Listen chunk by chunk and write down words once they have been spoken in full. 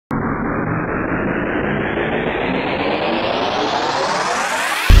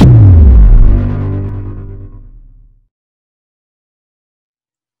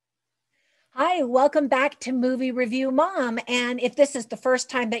Hi, welcome back to Movie Review Mom. And if this is the first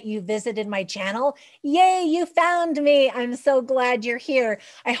time that you visited my channel, yay, you found me. I'm so glad you're here.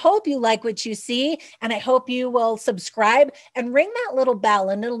 I hope you like what you see, and I hope you will subscribe and ring that little bell,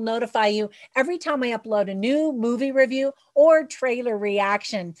 and it'll notify you every time I upload a new movie review or trailer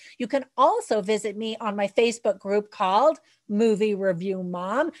reaction. You can also visit me on my Facebook group called Movie Review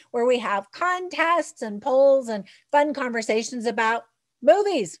Mom, where we have contests and polls and fun conversations about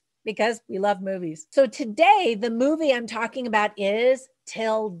movies, because we love movies. So today, the movie I'm talking about is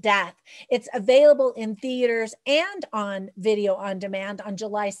Till Death. It's available in theaters and on video on demand on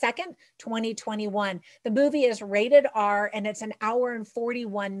July 2nd, 2021. The movie is rated R, and it's an hour and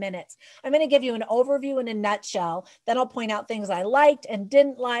 41 minutes. I'm going to give you an overview in a nutshell. Then I'll point out things I liked and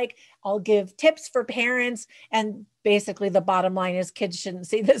didn't like. I'll give tips for parents, and basically the bottom line is kids shouldn't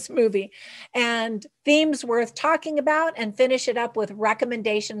see this movie, and themes worth talking about, and finish it up with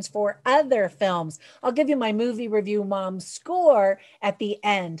recommendations for other films. I'll give you my Movie Review Mom score at the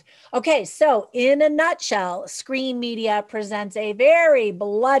end. Okay, so in a nutshell, Screen Media presents a very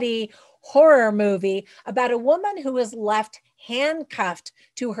bloody horror movie about a woman who is left handcuffed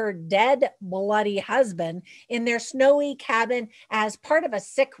to her dead, bloody husband in their snowy cabin as part of a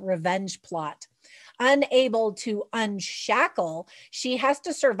sick revenge plot. Unable to unshackle, she has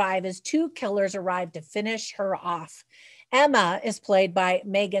to survive as two killers arrive to finish her off. Emma is played by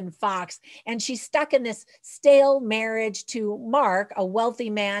Megan Fox, and she's stuck in this stale marriage to Mark, a wealthy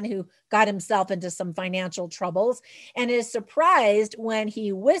man who got himself into some financial troubles, and is surprised when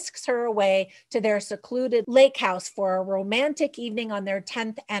he whisks her away to their secluded lake house for a romantic evening on their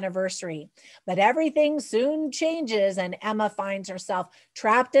 10th anniversary. But everything soon changes, and Emma finds herself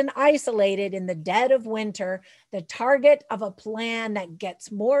trapped and isolated in the dead of winter, the target of a plan that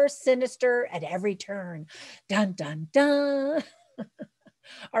gets more sinister at every turn. Dun, dun, dun.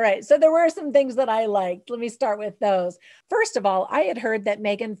 All right, so there were some things that I liked. Let me start with those. First of all, I had heard that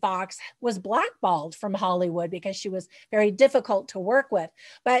Megan Fox was blackballed from Hollywood because she was very difficult to work with,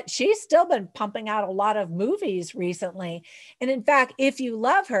 but she's still been pumping out a lot of movies recently. And in fact, if you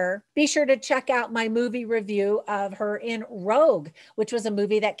love her, be sure to check out my movie review of her in Rogue, which was a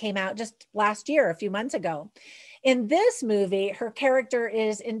movie that came out just last year, a few months ago. In this movie, her character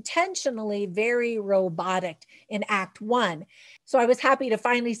is intentionally very robotic in Act 1. So I was happy to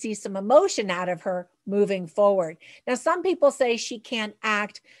finally see some emotion out of her moving forward. Now, some people say she can't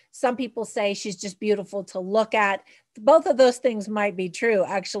act. Some people say she's just beautiful to look at. Both of those things might be true,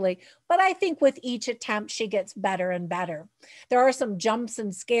 actually. But I think with each attempt, she gets better and better. There are some jumps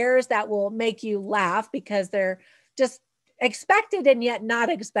and scares that will make you laugh because they're just expected and yet not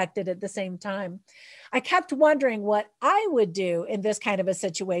expected at the same time. I kept wondering what I would do in this kind of a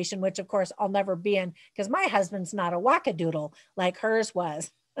situation, which of course I'll never be in because my husband's not a wackadoodle like hers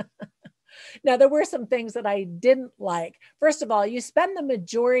was. Now, there were some things that I didn't like. First of all, you spend the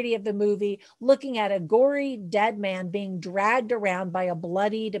majority of the movie looking at a gory dead man being dragged around by a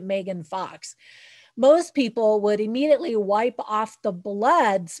bloodied Megan Fox. Most people would immediately wipe off the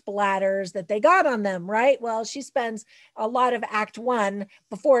blood splatters that they got on them, right? Well, she spends a lot of Act 1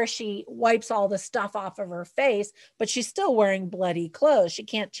 before she wipes all the stuff off of her face, but she's still wearing bloody clothes. She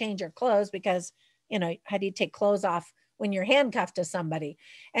can't change her clothes because, how do you take clothes off when you're handcuffed to somebody?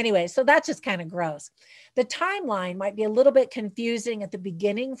 Anyway, so that's just kind of gross. The timeline might be a little bit confusing at the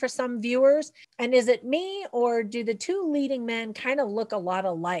beginning for some viewers. And is it me, or do the two leading men kind of look a lot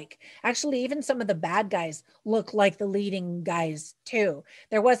alike? Actually, even some of the bad guys look like the leading guys too.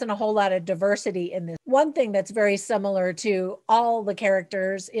 There wasn't a whole lot of diversity in this. One thing that's very similar to all the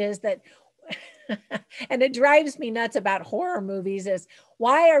characters is that and it drives me nuts about horror movies is,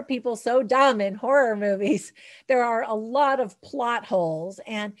 why are people so dumb in horror movies? There are a lot of plot holes,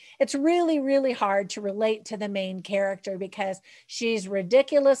 and it's really, really hard to relate to the main character because she's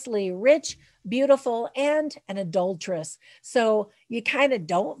ridiculously rich, beautiful, and an adulteress. So you kind of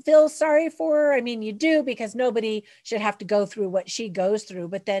don't feel sorry for her. I mean, you do, because nobody should have to go through what she goes through.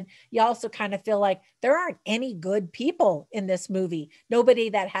 But then you also kind of feel like there aren't any good people in this movie. Nobody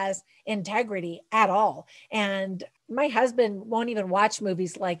that has integrity at all. And my husband won't even watch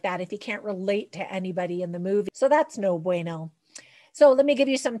movies like that if he can't relate to anybody in the movie. So that's no bueno. So let me give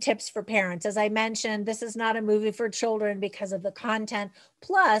you some tips for parents. As I mentioned, this is not a movie for children because of the content.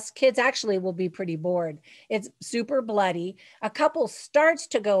 Plus, kids actually will be pretty bored. It's super bloody. A couple starts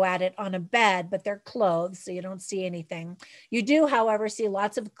to go at it on a bed, but they're clothed, so you don't see anything. You do, however, see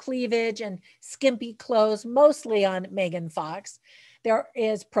lots of cleavage and skimpy clothes, mostly on Megan Fox. There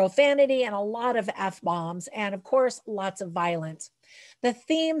is profanity and a lot of F-bombs, and of course, lots of violence. The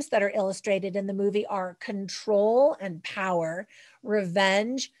themes that are illustrated in the movie are control and power,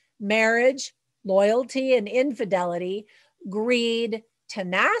 revenge, marriage, loyalty and infidelity, greed,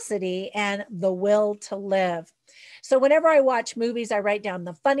 tenacity, and the will to live. So whenever I watch movies, I write down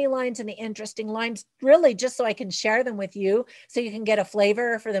the funny lines and the interesting lines, really just so I can share them with you so you can get a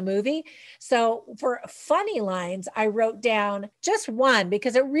flavor for the movie. So for funny lines, I wrote down just one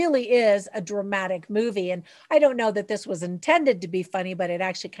because it really is a dramatic movie. And I don't know that this was intended to be funny, but it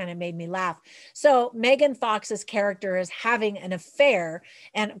actually kind of made me laugh. So Megan Fox's character is having an affair.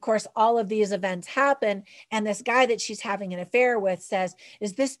 And of course, all of these events happen. And this guy that she's having an affair with says,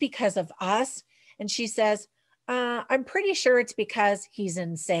 "Is this because of us?" And she says, "I'm pretty sure it's because he's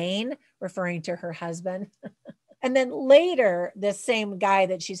insane," referring to her husband. And then later, this same guy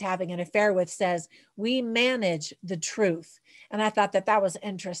that she's having an affair with says, "We manage the truth." And I thought that that was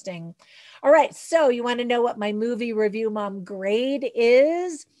interesting. All right. So you want to know what my movie review mom grade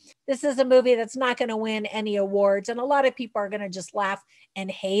is? This is a movie that's not going to win any awards. And a lot of people are going to just laugh and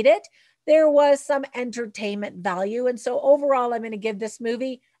hate it. There was some entertainment value. And so overall, I'm going to give this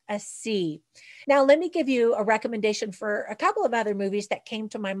movie a C. Now, let me give you a recommendation for a couple of other movies that came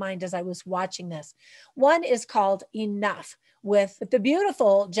to my mind as I was watching this. One is called Enough with the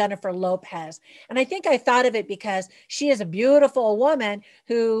beautiful Jennifer Lopez. And I think I thought of it because she is a beautiful woman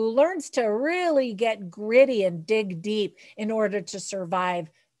who learns to really get gritty and dig deep in order to survive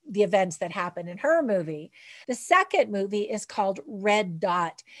the events that happen in her movie. The second movie is called Red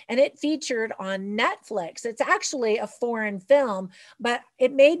Dot, and it featured on Netflix. It's actually a foreign film, but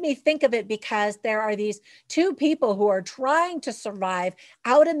it made me think of it because there are these two people who are trying to survive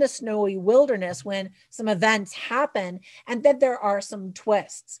out in the snowy wilderness when some events happen, and then there are some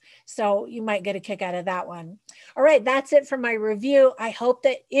twists. So you might get a kick out of that one. All right, that's it for my review. I hope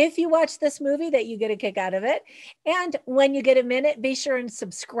that if you watch this movie that you get a kick out of it. And when you get a minute, be sure and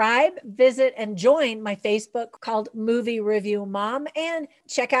subscribe, visit, and join my Facebook called Movie Review Mom, and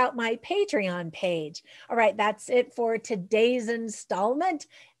check out my Patreon page. All right, that's it for today's installment,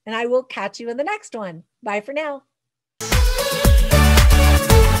 and I will catch you in the next one. Bye for now.